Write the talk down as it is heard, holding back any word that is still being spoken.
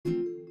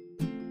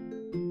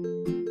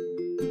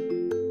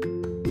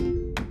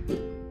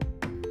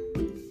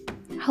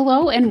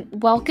Hello and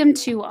welcome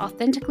to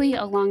Authentically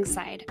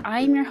Alongside.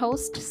 I'm your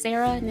host,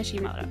 Sara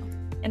Nishimoto.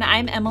 And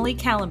I'm Emily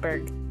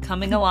Kallenberg,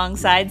 coming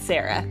alongside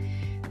Sara.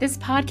 This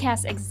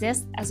podcast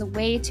exists as a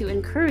way to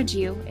encourage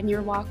you in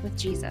your walk with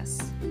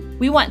Jesus.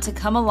 We want to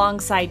come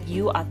alongside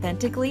you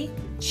authentically,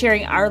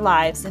 sharing our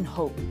lives and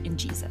hope in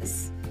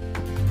Jesus.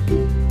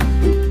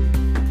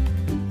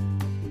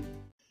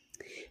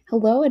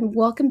 Hello and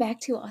welcome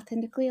back to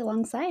Authentically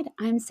Alongside.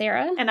 I'm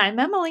Sara. And I'm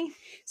Emily.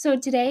 So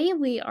today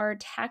we are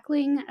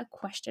tackling a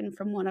question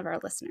from one of our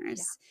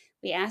listeners.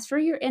 We asked for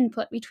your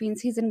input between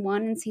season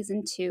 1 and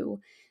season 2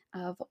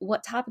 of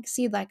what topics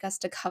you'd like us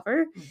to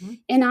cover.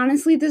 And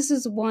honestly, this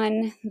is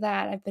one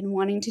that I've been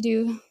wanting to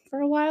do for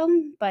a while,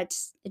 but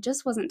it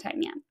just wasn't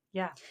time yet.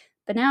 Yeah.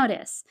 But now it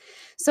is.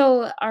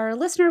 So our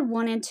listener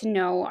wanted to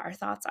know our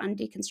thoughts on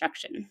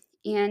deconstruction.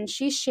 And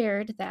she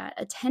shared that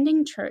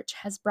attending church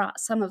has brought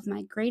some of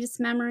my greatest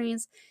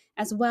memories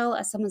as well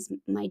as some of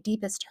my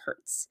deepest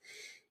hurts.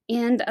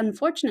 And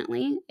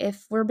unfortunately,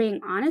 if we're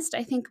being honest,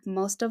 I think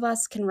most of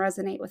us can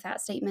resonate with that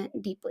statement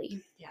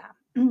deeply. Yeah,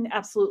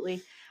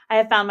 absolutely. I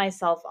have found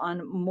myself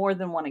on more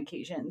than one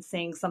occasion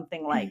saying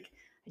something like,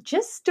 I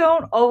just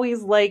don't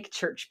always like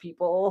church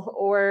people,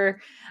 or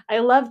I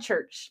love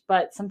church,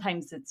 but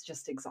sometimes it's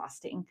just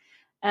exhausting.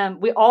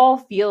 We all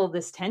feel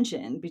this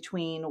tension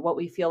between what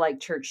we feel like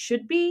church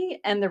should be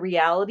and the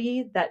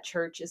reality that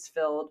church is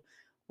filled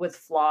with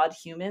flawed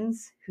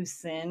humans who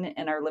sin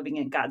and are living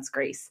in God's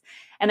grace.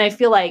 And I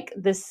feel like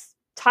this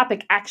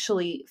topic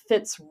actually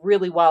fits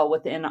really well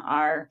within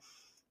our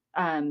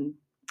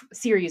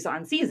series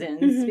on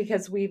seasons,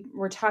 because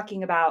we're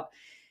talking about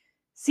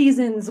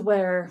seasons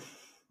where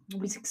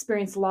we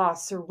experience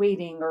loss or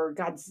waiting, or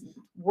God's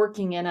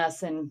working in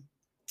us and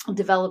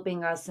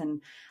developing us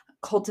and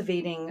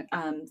cultivating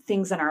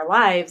things in our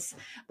lives.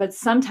 But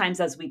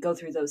sometimes as we go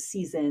through those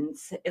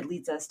seasons, it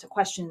leads us to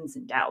questions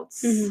and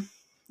doubts.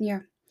 Yeah.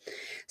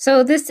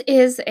 So this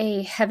is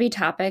a heavy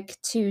topic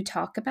to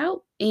talk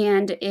about.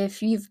 And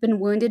if you've been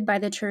wounded by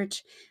the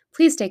church,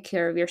 please take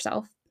care of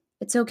yourself.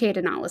 It's okay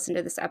to not listen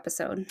to this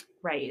episode.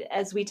 Right.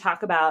 As we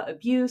talk about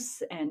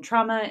abuse and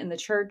trauma in the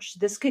church,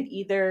 this could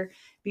either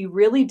be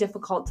really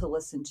difficult to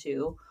listen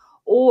to,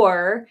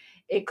 or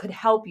it could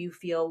help you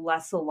feel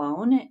less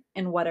alone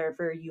in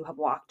whatever you have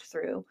walked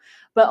through.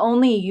 But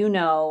only you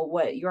know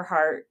what your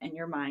heart and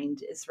your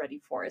mind is ready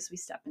for as we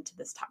step into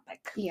this topic.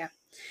 Yeah.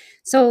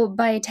 So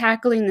by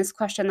tackling this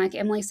question, like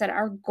Emily said,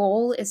 our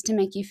goal is to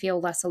make you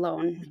feel less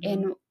alone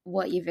in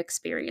what you've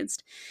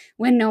experienced.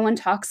 When no one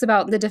talks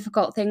about the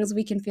difficult things,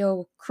 we can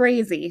feel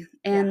crazy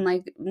and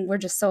like we're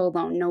just so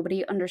alone.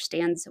 Nobody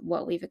understands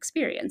what we've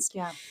experienced.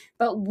 Yeah.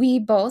 But we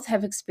both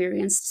have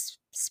experienced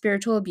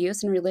spiritual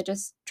abuse and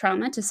religious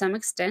trauma to some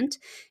extent,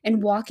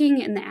 and walking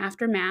in the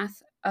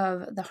aftermath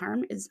of the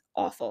harm is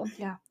awful.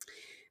 Yeah.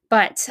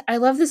 But I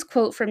love this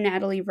quote from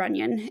Natalie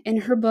Runyon.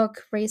 In her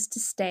book, Raised to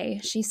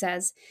Stay, she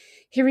says,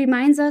 "He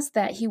reminds us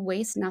that he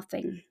wastes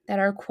nothing, that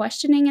our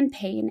questioning and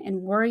pain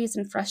and worries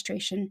and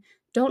frustration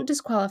don't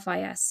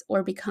disqualify us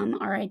or become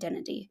our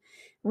identity.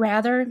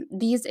 Rather,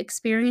 these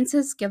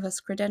experiences give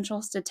us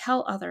credentials to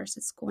tell others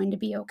it's going to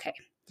be okay."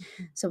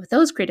 So with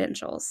those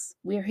credentials,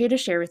 we are here to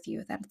share with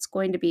you that it's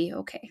going to be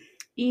okay.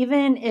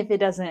 Even if it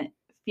doesn't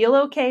feel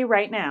okay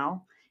right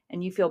now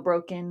and you feel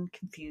broken,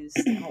 confused,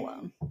 and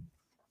alone.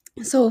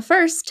 So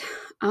first,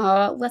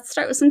 let's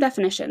start with some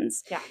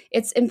definitions. Yeah.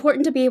 It's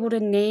important to be able to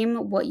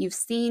name what you've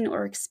seen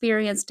or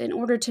experienced in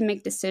order to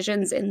make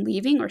decisions in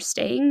leaving or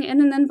staying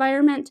in an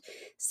environment,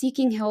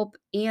 seeking help,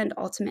 and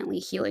ultimately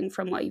healing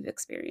from what you've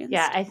experienced.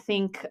 Yeah, I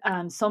think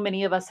so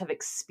many of us have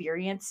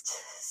experienced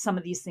some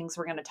of these things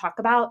we're going to talk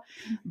about,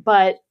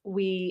 but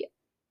we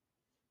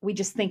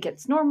just think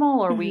it's normal,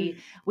 or we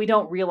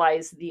don't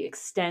realize the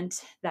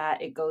extent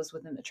that it goes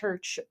within the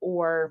church,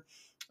 or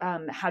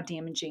how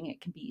damaging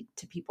it can be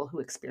to people who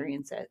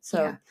experience it.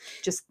 So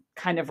just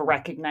kind of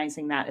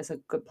recognizing that is a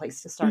good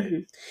place to start.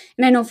 And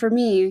I know for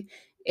me,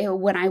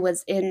 when I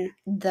was in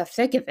the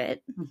thick of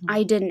it,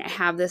 I didn't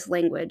have this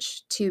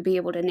language to be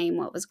able to name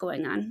what was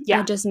going on.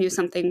 Yeah. I just knew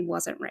something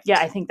wasn't right. Yeah,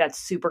 I think that's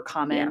super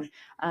common.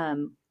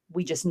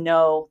 We just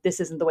know this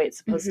isn't the way it's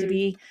supposed to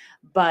be,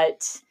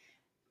 but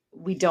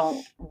we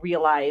don't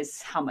realize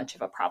how much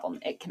of a problem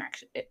it can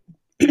actually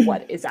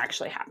what is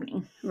actually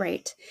happening.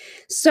 Right.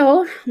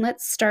 So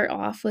let's start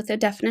off with a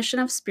definition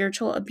of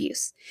spiritual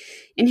abuse.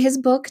 In his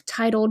book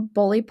titled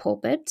Bully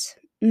Pulpit,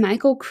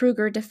 Michael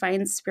Kruger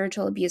defines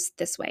spiritual abuse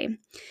this way.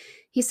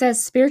 He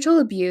says spiritual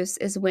abuse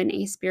is when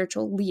a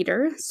spiritual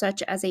leader,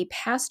 such as a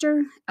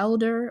pastor,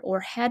 elder,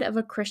 or head of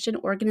a Christian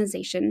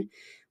organization,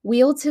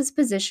 wields his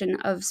position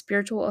of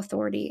spiritual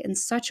authority in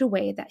such a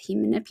way that he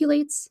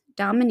manipulates,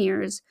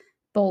 domineers,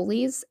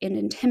 bullies, and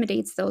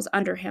intimidates those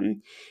under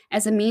him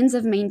as a means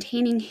of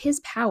maintaining his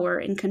power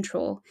and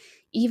control,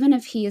 even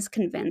if he is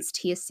convinced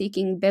he is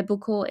seeking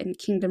biblical and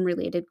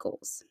kingdom-related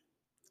goals.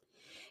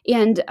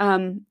 And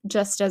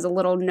just as a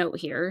little note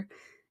here,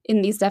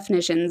 in these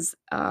definitions,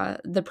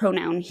 the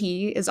pronoun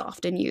he is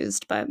often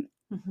used, but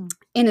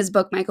in his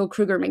book, Michael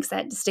Kruger makes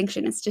that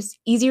distinction. It's just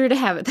easier to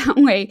have it that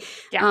way.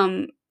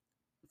 Yeah.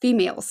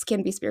 females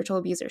can be spiritual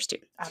abusers too.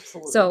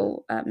 Absolutely.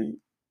 So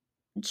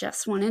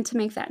just wanted to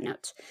make that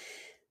note.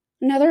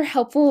 Another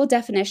helpful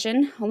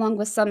definition, along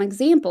with some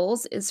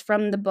examples, is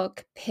from the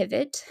book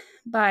Pivot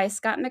by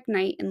Scott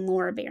McKnight and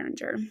Laura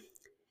Barringer.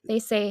 They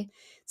say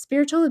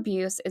spiritual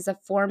abuse is a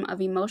form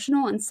of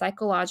emotional and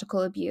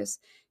psychological abuse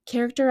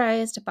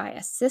characterized by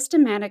a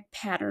systematic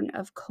pattern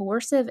of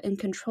coercive and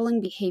controlling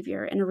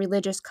behavior in a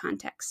religious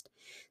context.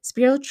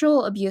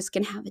 Spiritual abuse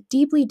can have a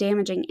deeply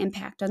damaging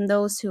impact on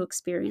those who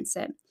experience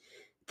it.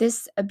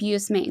 This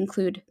abuse may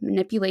include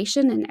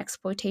manipulation and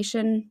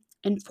exploitation,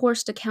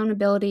 enforced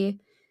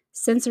accountability,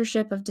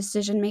 censorship of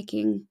decision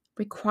making,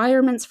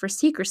 requirements for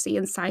secrecy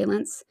and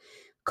silence,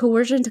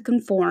 coercion to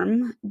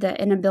conform, the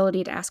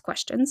inability to ask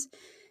questions,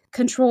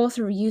 control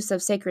through use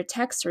of sacred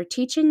texts or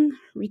teaching,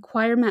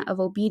 requirement of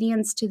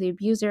obedience to the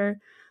abuser,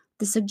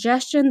 the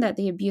suggestion that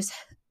the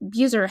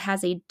abuser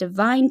has a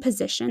divine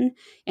position,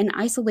 and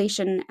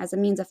isolation as a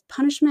means of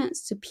punishment,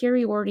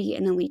 superiority,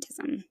 and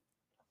elitism.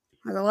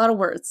 There's a lot of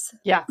words.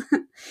 Yeah.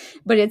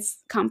 But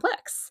it's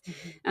complex.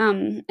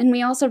 And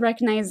we also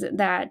recognize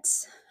that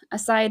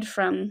aside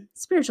from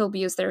spiritual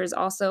abuse, there is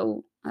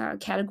also a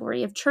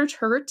category of church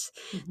hurt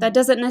that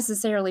doesn't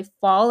necessarily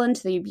fall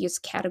into the abuse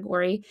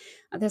category.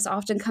 This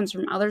often comes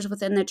from others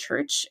within the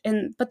church,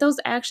 but those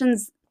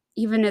actions,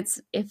 even if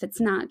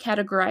it's not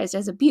categorized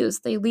as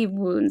abuse, they leave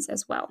wounds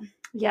as well.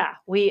 Yeah,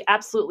 we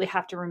absolutely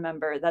have to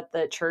remember that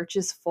the church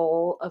is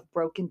full of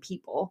broken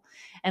people.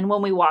 And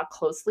when we walk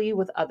closely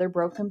with other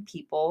broken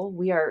people,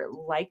 we are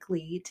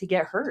likely to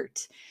get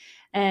hurt.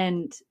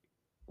 And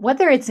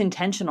whether it's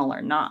intentional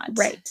or not,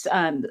 Right.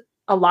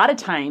 A lot of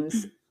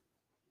times,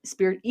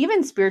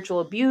 even spiritual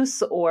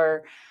abuse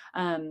or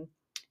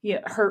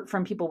hurt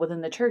from people within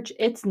the church,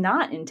 it's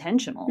not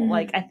intentional.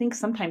 Like, I think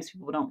sometimes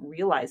people don't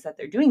realize that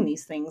they're doing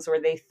these things,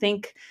 or they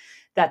think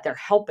that they're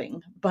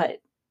helping,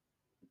 but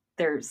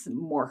there's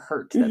more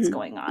hurt that's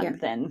going on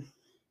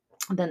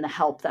than the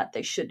help that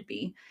they should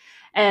be.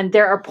 And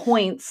there are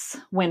points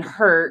when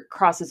hurt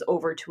crosses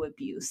over to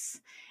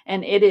abuse.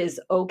 And it is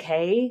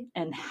okay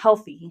and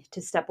healthy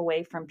to step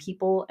away from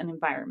people and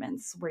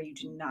environments where you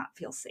do not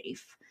feel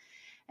safe.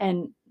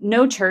 And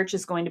no church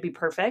is going to be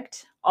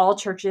perfect. All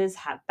churches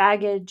have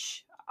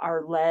baggage,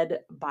 are led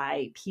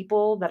by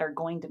people that are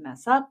going to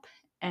mess up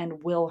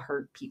and will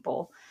hurt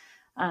people.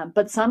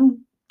 But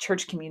some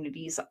church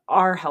communities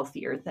are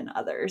healthier than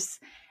others.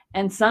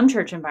 And some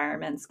church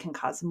environments can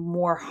cause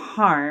more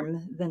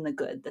harm than the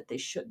good that they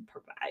should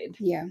provide.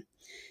 Yeah.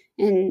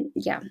 And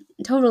yeah,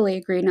 totally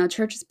agree. No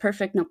church is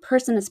perfect. No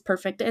person is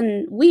perfect.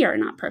 And we are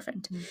not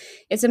perfect.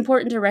 It's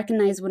important to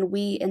recognize when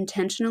we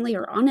intentionally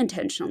or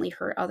unintentionally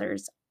hurt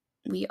others.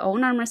 We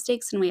own our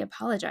mistakes and we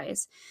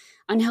apologize.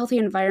 Unhealthy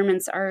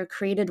environments are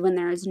created when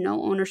there is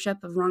no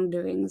ownership of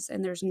wrongdoings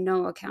and there's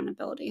no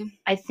accountability.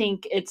 I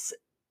think it's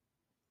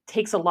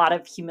takes a lot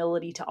of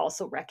humility to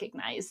also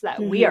recognize that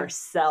we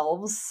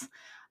ourselves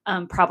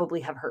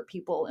probably have hurt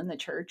people in the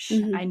church.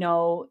 I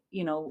know,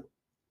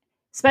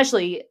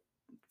 especially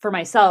for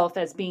myself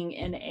as being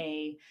in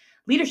a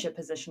leadership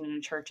position in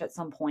a church at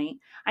some point,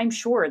 I'm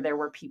sure there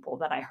were people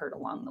that I hurt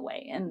along the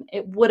way, and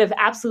it would have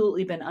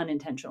absolutely been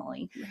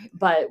unintentionally,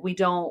 but we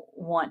don't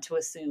want to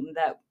assume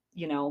that,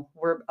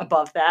 we're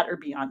above that or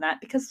beyond that,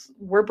 because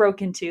we're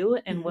broken too.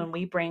 And when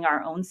we bring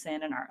our own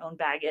sin and our own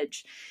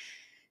baggage,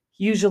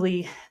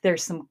 usually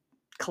there's some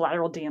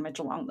collateral damage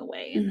along the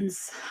way. And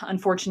it's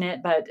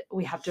unfortunate, but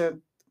we have to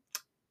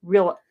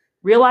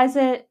realize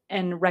it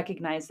and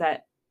recognize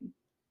that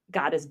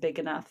God is big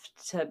enough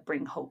to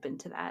bring hope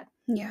into that.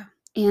 Yeah.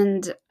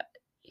 And,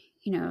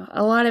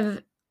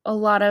 a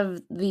lot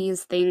of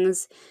these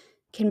things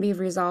can be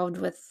resolved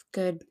with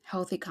good,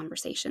 healthy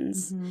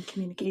conversations.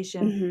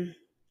 Communication.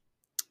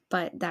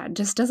 But that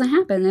just doesn't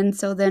happen. And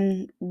so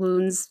then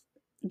wounds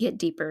get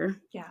deeper.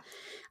 Yeah.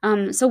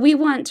 So we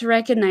want to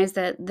recognize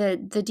that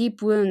the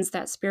deep wounds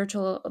that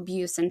spiritual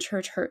abuse and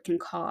church hurt can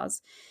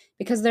cause,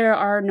 because there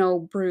are no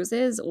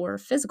bruises or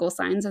physical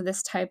signs of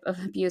this type of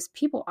abuse,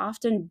 people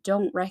often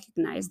don't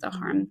recognize the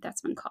harm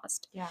that's been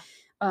caused. Yeah.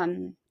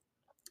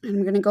 And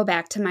we're going to go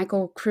back to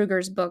Michael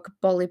Kruger's book,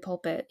 Bully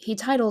Pulpit. He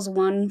titles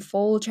one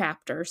full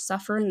chapter,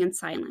 Suffering in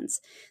Silence,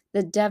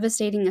 The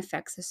Devastating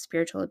Effects of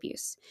Spiritual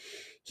Abuse.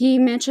 He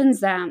mentions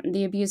that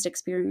the abused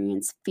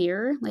experience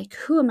fear, like,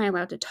 who am I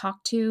allowed to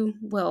talk to?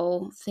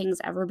 Will things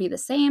ever be the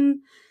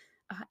same?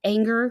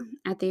 Anger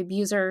at the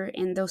abuser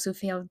and those who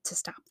failed to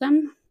stop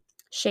them.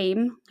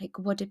 Shame, like,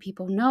 what do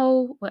people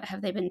know? What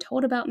have they been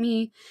told about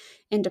me?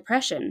 And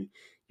depression.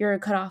 You're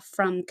cut off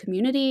from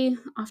community,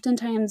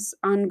 oftentimes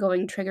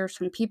ongoing triggers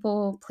from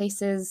people,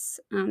 places,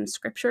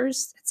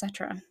 scriptures,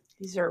 etc.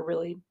 These are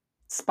really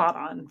spot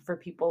on for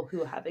people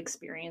who have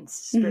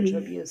experienced spiritual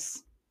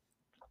abuse.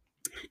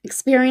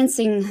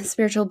 Experiencing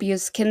spiritual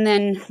abuse can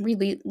then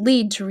really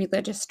lead to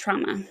religious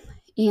trauma.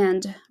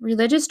 And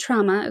religious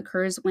trauma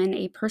occurs when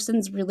a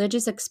person's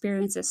religious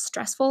experience is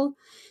stressful,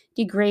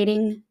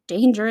 degrading,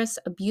 dangerous,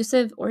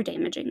 abusive, or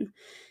damaging.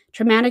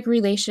 Traumatic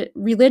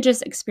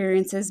religious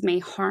experiences may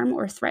harm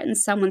or threaten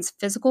someone's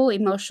physical,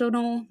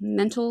 emotional,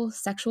 mental,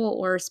 sexual,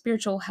 or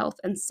spiritual health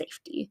and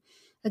safety.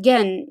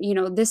 Again,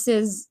 this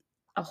is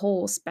a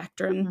whole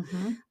spectrum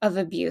Mm-hmm. of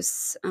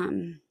abuse.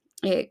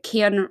 It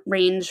can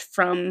range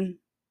from,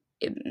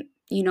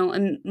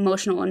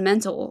 emotional and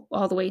mental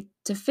all the way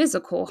to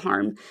physical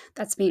harm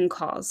that's being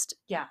caused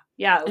Yeah.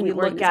 Yeah. in We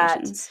look at,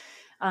 organizations.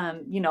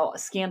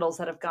 scandals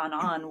that have gone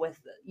on with,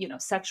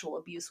 sexual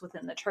abuse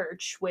within the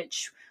church,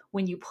 which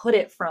when you put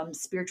it from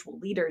spiritual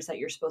leaders that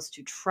you're supposed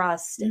to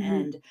trust,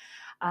 Mm-hmm.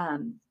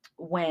 and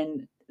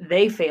when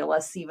they fail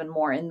us even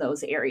more in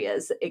those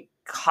areas, it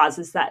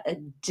causes that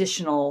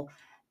additional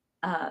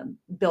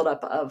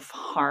buildup of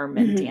harm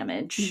and Mm-hmm.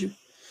 damage. Mm-hmm.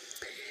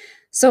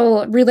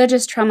 So,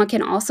 religious trauma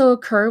can also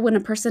occur when a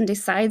person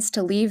decides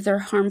to leave their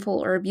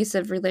harmful or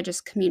abusive religious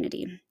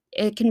community.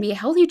 It can be a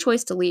healthy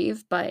choice to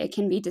leave, but it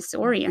can be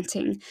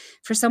disorienting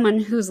for someone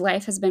whose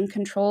life has been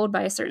controlled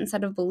by a certain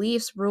set of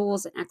beliefs,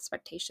 rules, and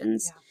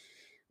expectations. Yeah.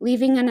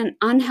 Leaving in an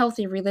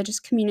unhealthy religious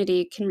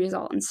community can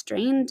result in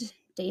strained,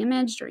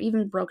 damaged, or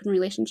even broken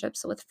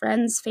relationships with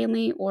friends,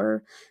 family,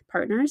 or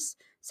partners,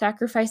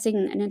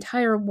 sacrificing an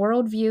entire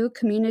worldview,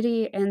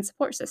 community, and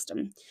support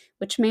system,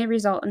 which may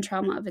result in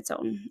trauma of its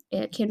own.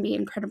 It can be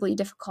incredibly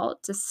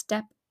difficult to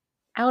step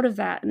out of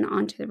that and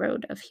onto the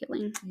road of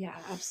healing. Yeah,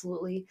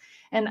 absolutely.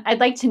 And I'd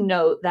like to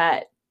note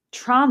that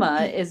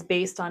trauma is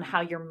based on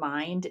how your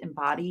mind and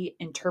body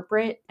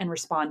interpret and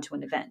respond to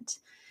an event.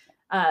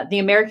 The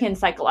American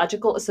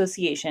Psychological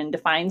Association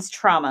defines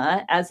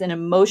trauma as an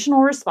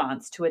emotional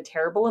response to a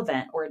terrible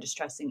event or a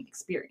distressing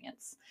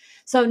experience.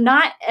 So,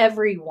 not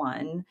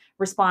everyone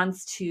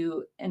responds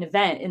to an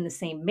event in the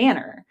same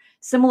manner.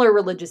 Similar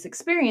religious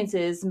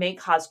experiences may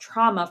cause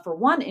trauma for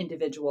one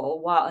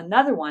individual, while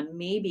another one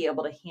may be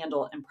able to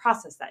handle and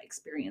process that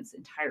experience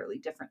entirely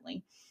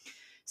differently.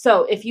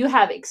 So, if you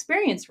have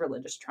experienced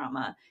religious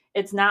trauma,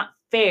 it's not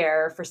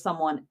fair for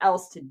someone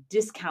else to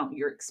discount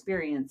your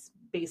experience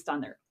based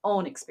on their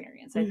own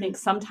experience. I Mhm. think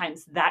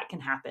sometimes that can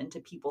happen to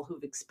people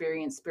who've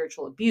experienced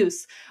spiritual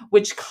abuse,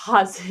 which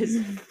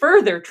causes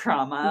further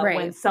trauma when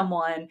Right.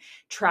 someone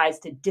tries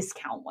to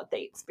discount what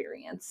they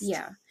experienced.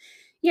 Yeah.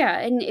 Yeah.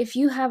 And if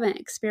you haven't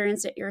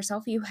experienced it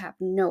yourself, you have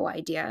no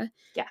idea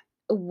Yeah.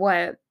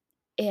 what,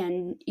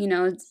 and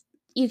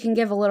you can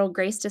give a little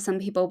grace to some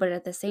people, but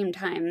at the same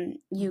time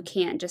you Mhm.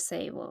 can't just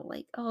say, well,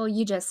 like, oh,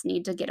 you just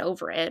need to get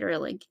over it, or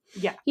like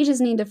Yeah. you just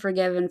need to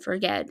forgive and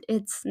forget.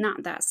 It's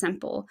not that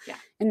simple. Yeah.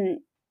 And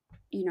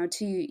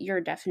to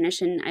your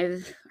definition,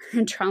 I've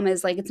heard trauma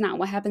is like, it's not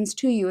what happens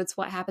to you, it's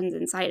what happens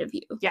inside of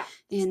you. Yeah.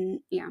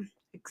 And yeah.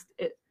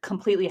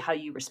 Completely how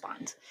you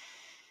respond.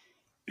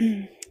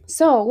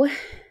 So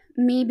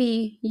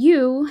maybe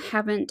you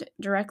haven't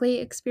directly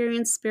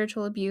experienced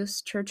spiritual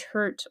abuse, church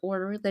hurt,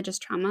 or religious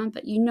trauma,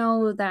 but you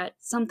know that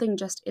something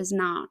just is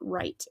not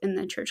right in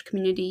the church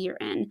community you're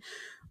in.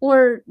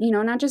 Or,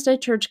 not just a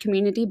church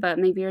community, but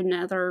maybe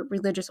another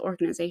religious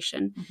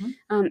organization.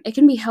 Mm-hmm. It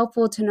can be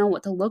helpful to know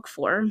what to look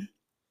for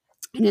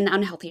in an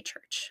unhealthy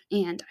church.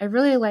 And I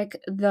really like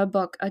the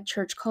book A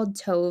Church Called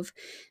Tove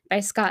by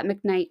Scott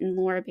McKnight and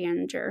Laura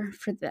Banninger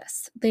for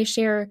this. They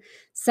share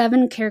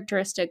 7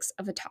 characteristics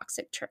of a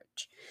toxic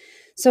church.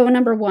 So,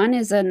 number 1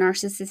 is a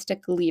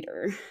narcissistic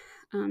leader.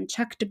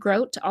 Chuck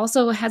DeGroat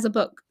also has a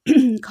book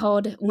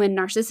called When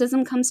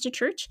Narcissism Comes to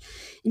Church,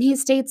 and he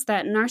states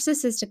that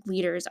narcissistic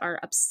leaders are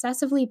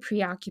obsessively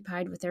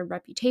preoccupied with their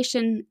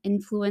reputation,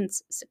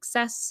 influence,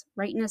 success,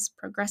 rightness,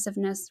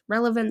 progressiveness,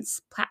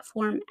 relevance,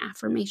 platform,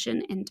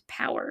 affirmation, and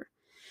power.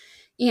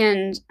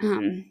 And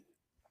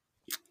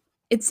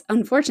it's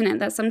unfortunate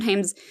that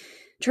sometimes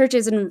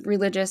churches and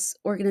religious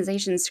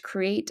organizations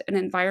create an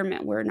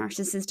environment where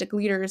narcissistic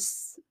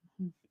leaders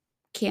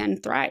can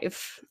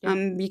thrive,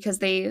 Yeah. because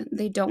they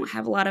don't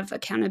have a lot of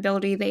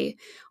accountability. They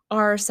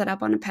are set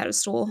up on a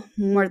pedestal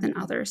more than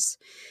others.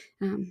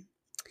 Um,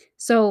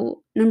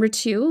 so, number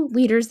 2,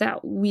 leaders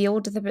that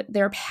wield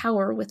their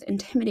power with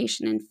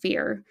intimidation and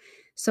fear.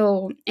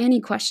 So, any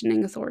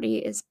questioning authority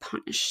is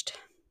punished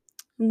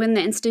when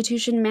the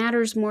institution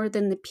matters more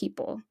than the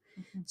people.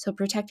 Mm-hmm. So,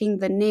 protecting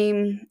the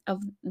name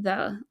of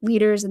the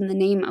leaders and the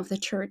name of the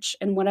church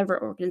and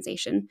whatever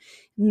organization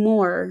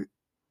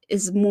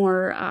is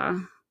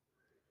more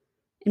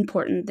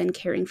important than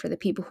caring for the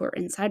people who are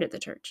inside of the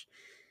church.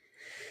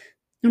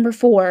 Number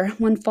 4,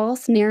 when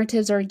false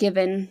narratives are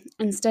given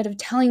instead of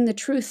telling the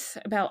truth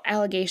about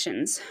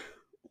allegations,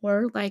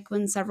 or like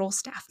when several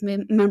staff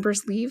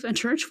members leave a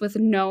church with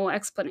no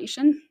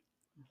explanation,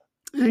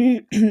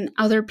 and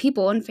other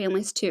people and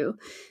families too,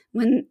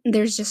 when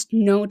there's just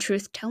no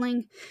truth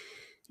telling.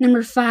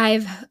 Number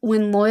 5,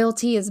 when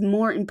loyalty is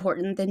more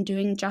important than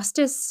doing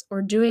justice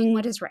or doing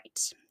what is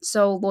right.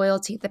 So,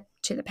 loyalty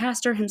to the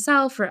pastor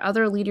himself or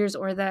other leaders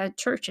or the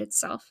church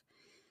itself.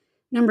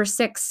 Number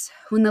 6,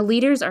 when the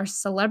leaders are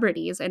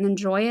celebrities and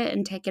enjoy it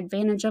and take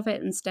advantage of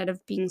it instead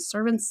of being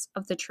servants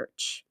of the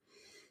church.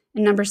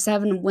 And number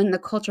 7, when the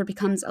culture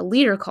becomes a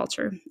leader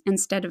culture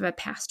instead of a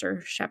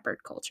pastor shepherd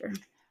culture.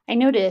 I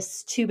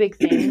noticed 2 big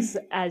things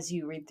as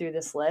you read through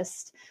this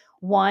list.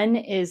 One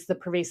is the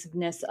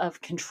pervasiveness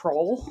of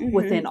control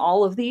within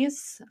all of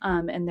these,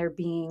 and there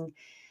being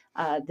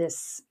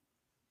this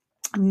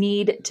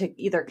need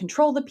to either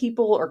control the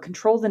people or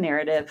control the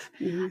narrative.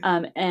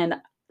 And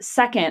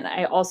second,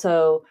 I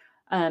also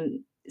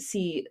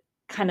see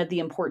kind of the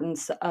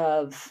importance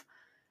of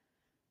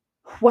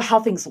how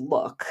things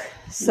look.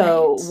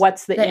 So Right.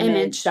 what's the, The image,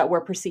 image. that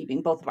we're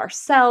perceiving both of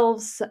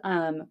ourselves,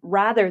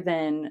 rather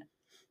than,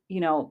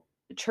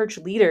 church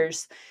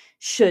leaders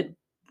should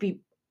be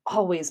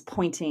always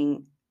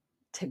pointing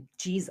to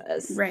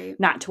Jesus, Right.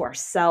 not to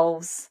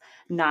ourselves,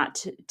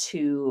 not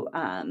to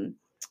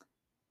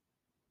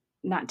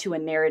not to a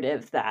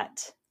narrative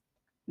that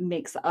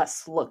makes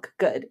us look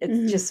good.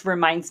 It just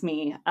reminds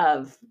me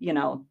of,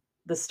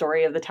 the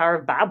story of the Tower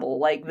of Babel.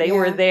 Like they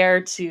were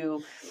there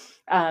to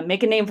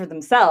make a name for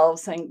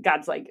themselves, and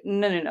God's like,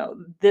 no,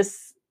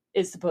 this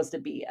is supposed to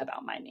be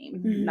about my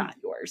name, not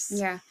yours.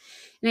 Yeah.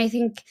 And I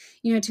think,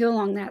 too,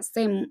 along that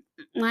same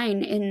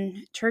line,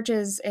 in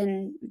churches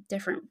and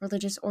different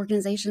religious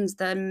organizations,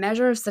 the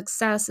measure of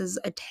success is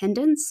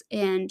attendance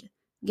and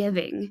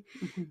giving.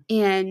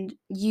 And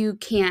you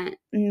can't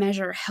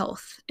measure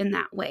health in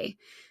that way.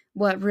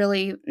 What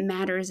really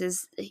matters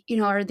is,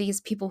 are these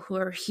people who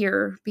are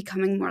here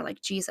becoming more like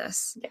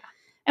Jesus? Yeah.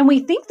 And we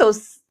think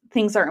those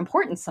things are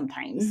important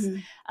sometimes.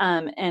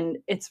 And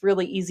it's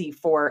really easy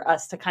for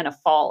us to kind of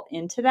fall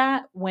into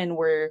that when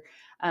we're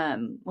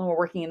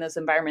working in those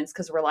environments,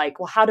 because we're like,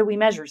 well, how do we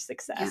measure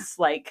success?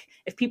 Yeah. Like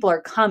if people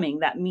are coming,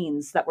 that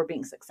means that we're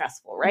being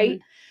successful,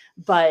 right?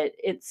 But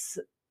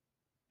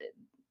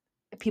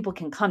people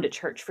can come to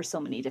church for so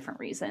many different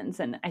reasons.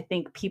 And I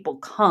think people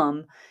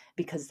come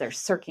because they're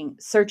searching,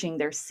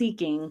 they're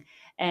seeking.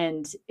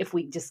 And if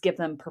we just give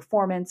them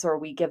performance, or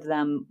we give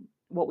them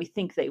what we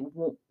think they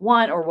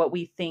want, or what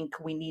we think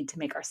we need to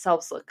make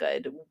ourselves look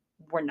good,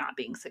 we're not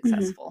being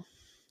successful.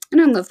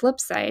 And on the flip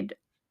side,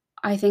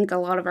 I think a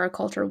lot of our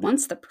culture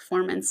wants the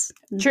performance.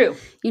 True.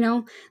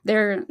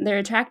 They're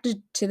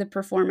attracted to the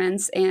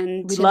performance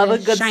and we to love the a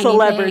good shiny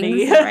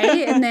celebrity, things,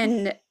 right? And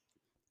then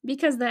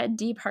because that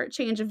deep heart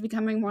change of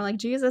becoming more like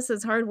Jesus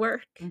is hard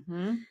work.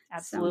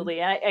 Absolutely.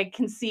 So. I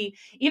can see,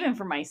 even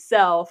for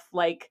myself,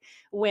 like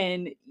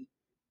when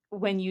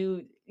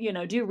you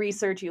do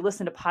research, you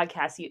listen to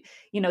podcasts,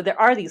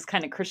 there are these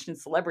kind of Christian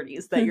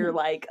celebrities that you're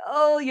like,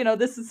 oh,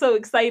 this is so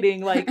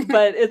exciting. Like,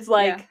 but it's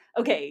like,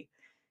 okay,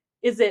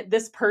 is it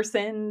this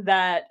person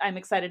that I'm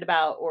excited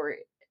about? Or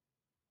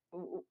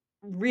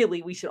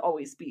really, we should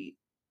always be,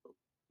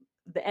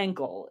 the end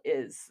goal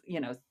is,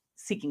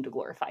 seeking to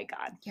glorify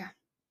God. Yeah.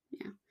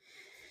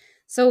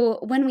 So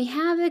when we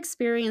have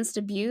experienced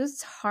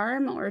abuse,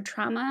 harm, or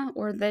trauma,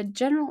 or the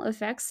general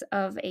effects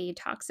of a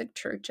toxic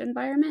church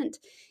environment,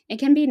 it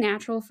can be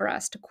natural for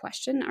us to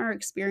question our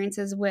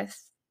experiences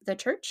with the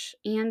church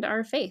and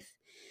our faith.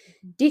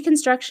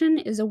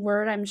 Deconstruction is a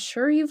word I'm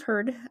sure you've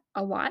heard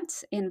a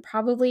lot, and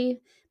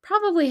probably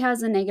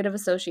has a negative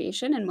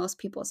association in most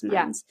people's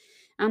minds.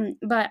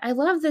 But I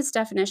love this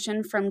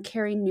definition from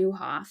Carey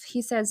Nieuwhof.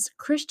 He says,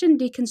 Christian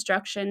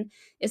deconstruction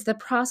is the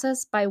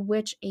process by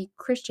which a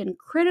Christian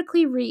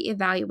critically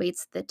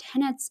reevaluates the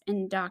tenets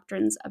and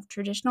doctrines of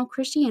traditional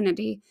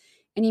Christianity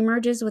and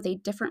emerges with a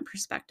different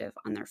perspective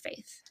on their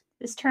faith.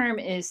 This term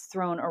is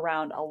thrown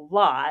around a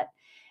lot.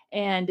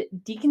 And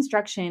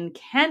deconstruction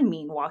can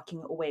mean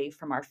walking away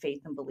from our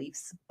faith and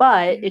beliefs,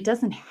 but it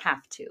doesn't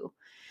have to.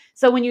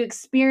 So when you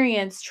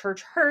experience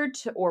church hurt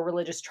or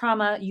religious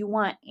trauma, you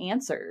want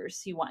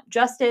answers, you want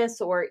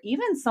justice, or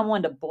even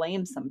someone to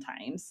blame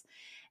sometimes.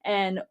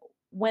 And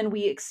when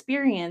we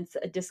experience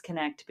a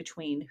disconnect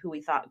between who we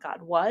thought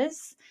God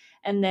was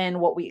and then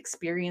what we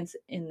experience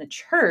in the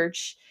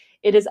church,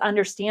 it is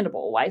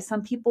understandable why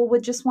some people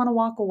would just want to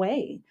walk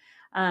away.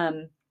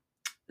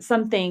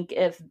 Some think,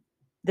 if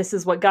this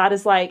is what God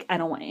is like, I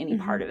don't want any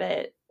part of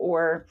it.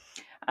 Or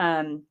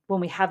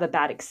when we have a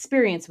bad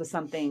experience with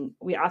something,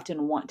 we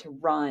often want to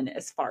run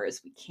as far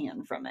as we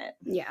can from it.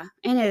 Yeah.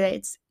 And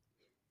it'd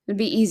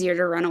be easier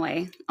to run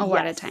away a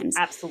lot of times.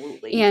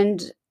 Absolutely.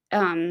 And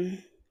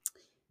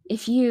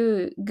if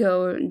you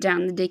go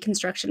down the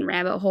deconstruction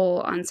rabbit hole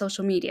on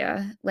social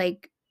media,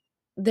 like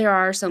there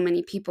are so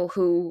many people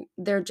who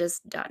they're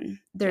just done.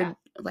 They're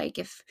like,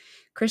 if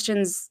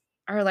Christians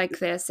are like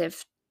this,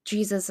 if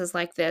Jesus is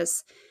like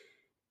this,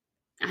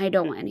 I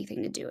don't want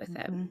anything to do with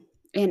it.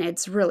 And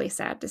it's really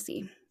sad to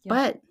see,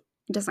 but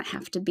it doesn't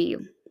have to be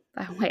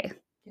that way.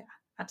 Yeah,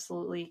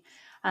 absolutely.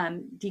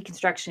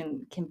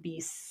 Deconstruction can be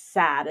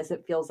sad, as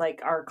it feels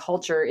like our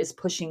culture is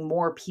pushing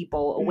more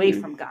people away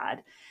from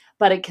God,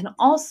 but it can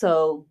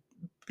also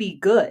be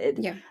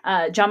good.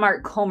 John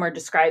Mark Comer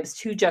describes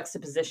two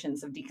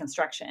juxtapositions of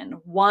deconstruction.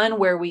 One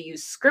where we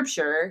use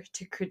scripture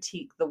to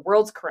critique the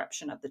world's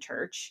corruption of the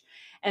church,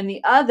 and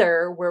the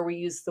other where we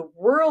use the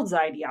world's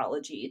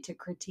ideology to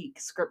critique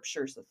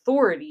scripture's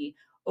authority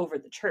over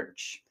the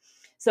church.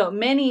 So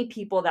many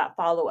people that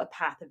follow a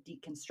path of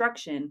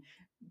deconstruction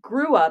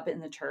grew up in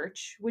the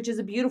church, which is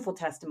a beautiful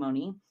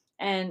testimony.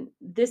 And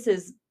this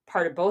is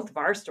part of both of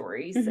our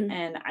stories.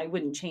 And I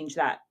wouldn't change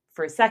that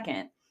for a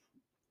second.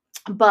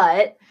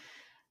 But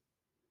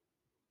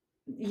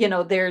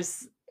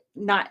there's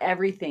not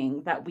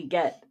everything that we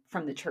get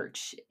from the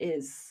church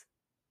is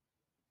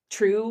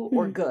true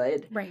or Mhm.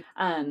 good. Right.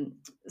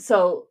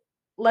 So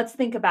let's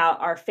think about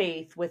our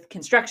faith with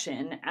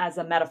construction as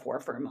a metaphor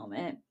for a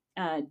moment.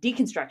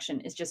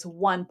 Deconstruction is just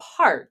one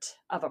part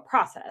of a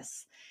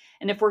process.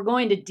 And if we're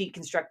going to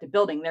deconstruct a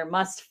building, there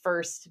must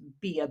first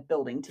be a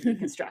building to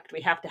deconstruct. We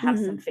have to have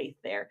some Mhm. faith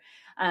there.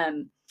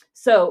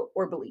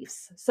 Or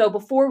beliefs. So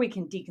before we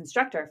can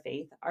deconstruct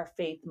our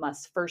faith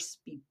must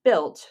first be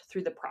built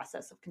through the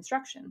process of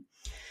construction.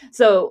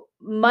 So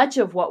much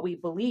of what we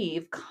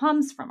believe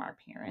comes from our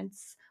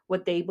parents,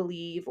 what they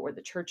believe, or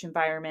the church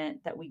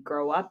environment that we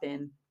grow up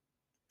in.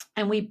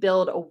 And we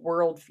build a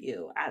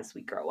worldview as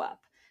we grow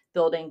up,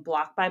 building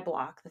block by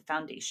block the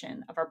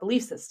foundation of our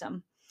belief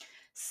system.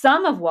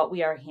 Some of what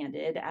we are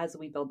handed as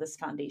we build this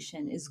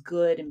foundation is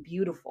good and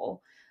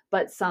beautiful,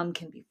 but some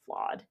can be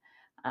flawed.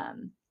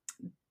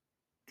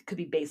 It could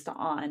be based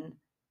on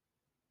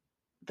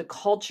the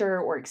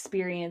culture or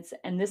experience,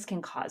 and this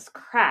can cause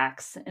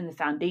cracks in the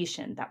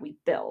foundation that we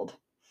build.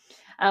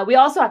 We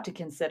also have to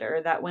consider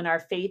that when our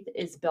faith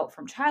is built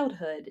from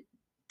childhood,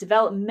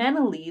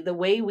 developmentally, the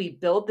way we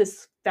build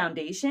this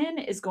foundation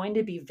is going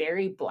to be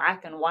very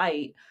black and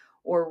white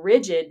or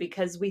rigid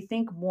because we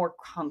think more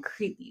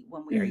concretely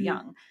when we are Mhm.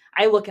 young.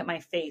 I look at my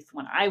faith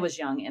when I was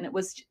young, and it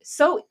was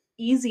so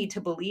easy to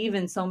believe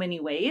in so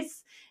many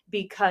ways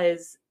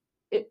because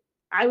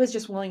I was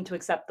just willing to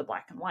accept the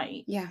black and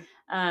white. Yeah.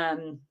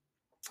 Um,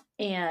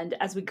 and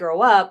as we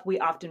grow up, we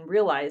often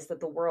realize that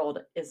the world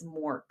is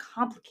more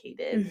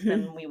complicated Mhm.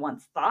 than we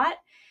once thought.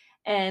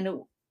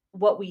 And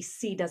what we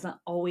see doesn't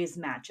always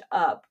match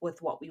up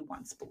with what we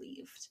once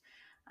believed.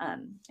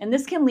 And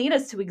this can lead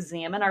us to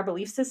examine our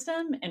belief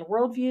system and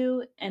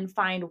worldview and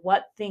find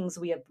what things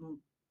we have been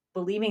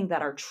believing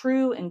that are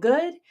true and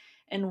good,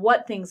 and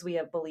what things we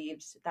have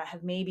believed that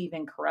have maybe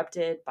been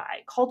corrupted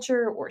by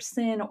culture or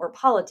sin or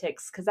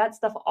politics, because that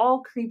stuff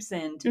all creeps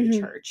into the Mhm.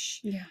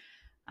 church. Yeah.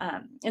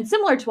 And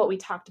similar to what we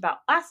talked about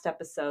last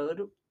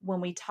episode,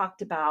 when we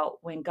talked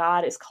about when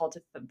God is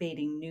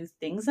cultivating new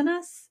things in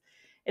us,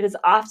 it is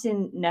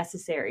often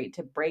necessary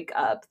to break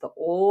up the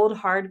old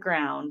hard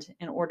ground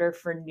in order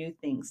for new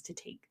things to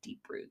take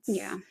deep roots.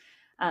 Yeah.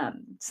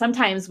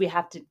 Sometimes we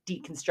have to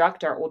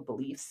deconstruct our old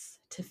beliefs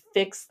to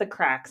fix the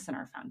cracks in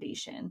our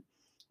foundation.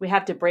 We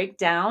have to break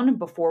down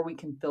before we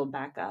can build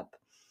back up.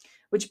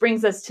 Which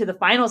brings us to the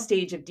final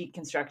stage of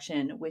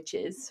deconstruction, which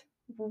is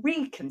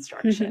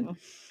reconstruction.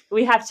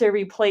 We have to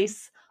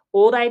replace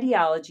old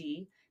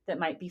ideology that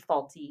might be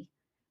faulty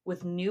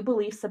with new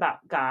beliefs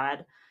about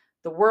God,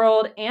 the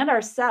world, and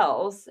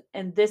ourselves.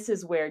 And this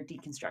is where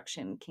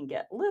deconstruction can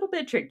get a little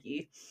bit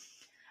tricky.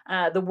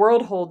 The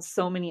world holds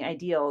so many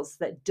ideals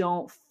that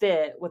don't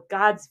fit with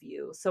God's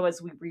view. So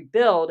as we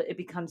rebuild, it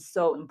becomes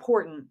so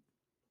important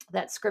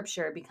that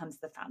scripture becomes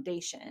the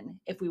foundation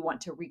if we want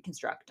to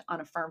reconstruct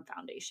on a firm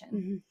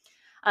foundation.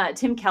 Mhm.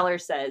 Tim Keller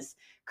says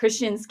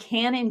Christians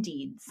can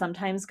indeed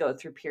sometimes go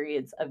through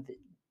periods of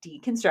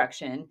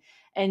deconstruction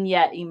and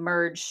yet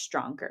emerge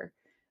stronger.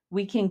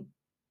 We can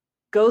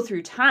go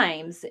through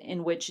times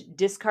in which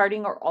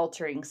discarding or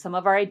altering some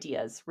of our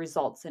ideas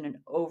results in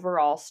an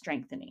overall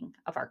strengthening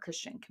of our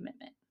Christian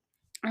commitment.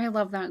 I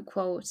love that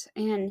quote.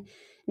 And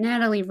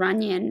Natalie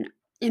Runyon,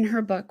 in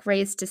her book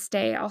Raised to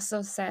Stay,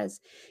 also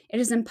says it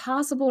is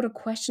impossible to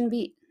question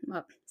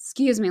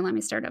excuse me, let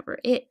me start over.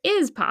 It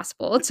is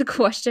possible to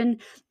question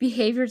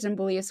behaviors and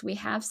beliefs we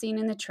have seen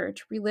in the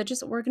church,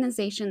 religious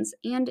organizations,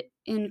 and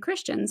in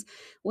Christians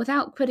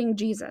without quitting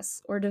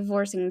Jesus or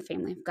divorcing the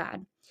family of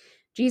God.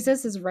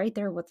 Jesus is right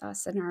there with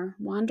us in our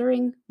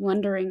wandering,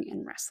 wondering,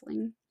 and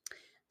wrestling.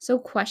 So,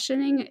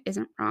 questioning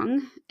isn't wrong.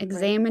 Right?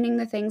 Examining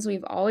the things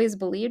we've always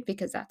believed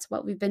because that's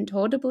what we've been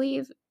told to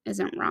believe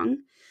isn't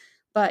wrong.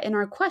 But in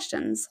our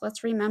questions,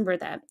 let's remember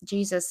that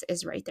Jesus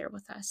is right there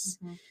with us.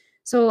 Mm-hmm.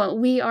 So,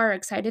 we are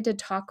excited to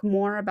talk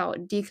more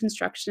about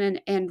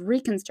deconstruction and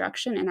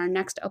reconstruction in our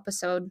next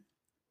episode.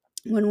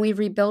 When we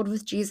rebuild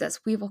with Jesus,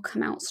 we will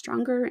come out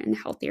stronger and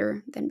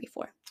healthier than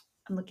before.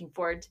 I'm looking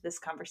forward to this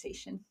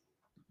conversation.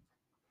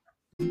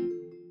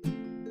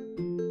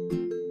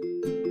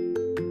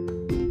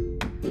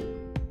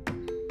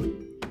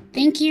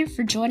 Thank you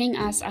for joining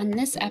us on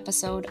this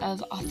episode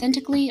of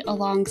Authentically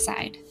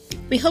Alongside.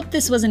 We hope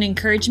this was an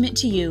encouragement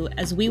to you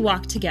as we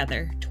walk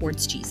together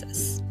towards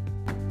Jesus.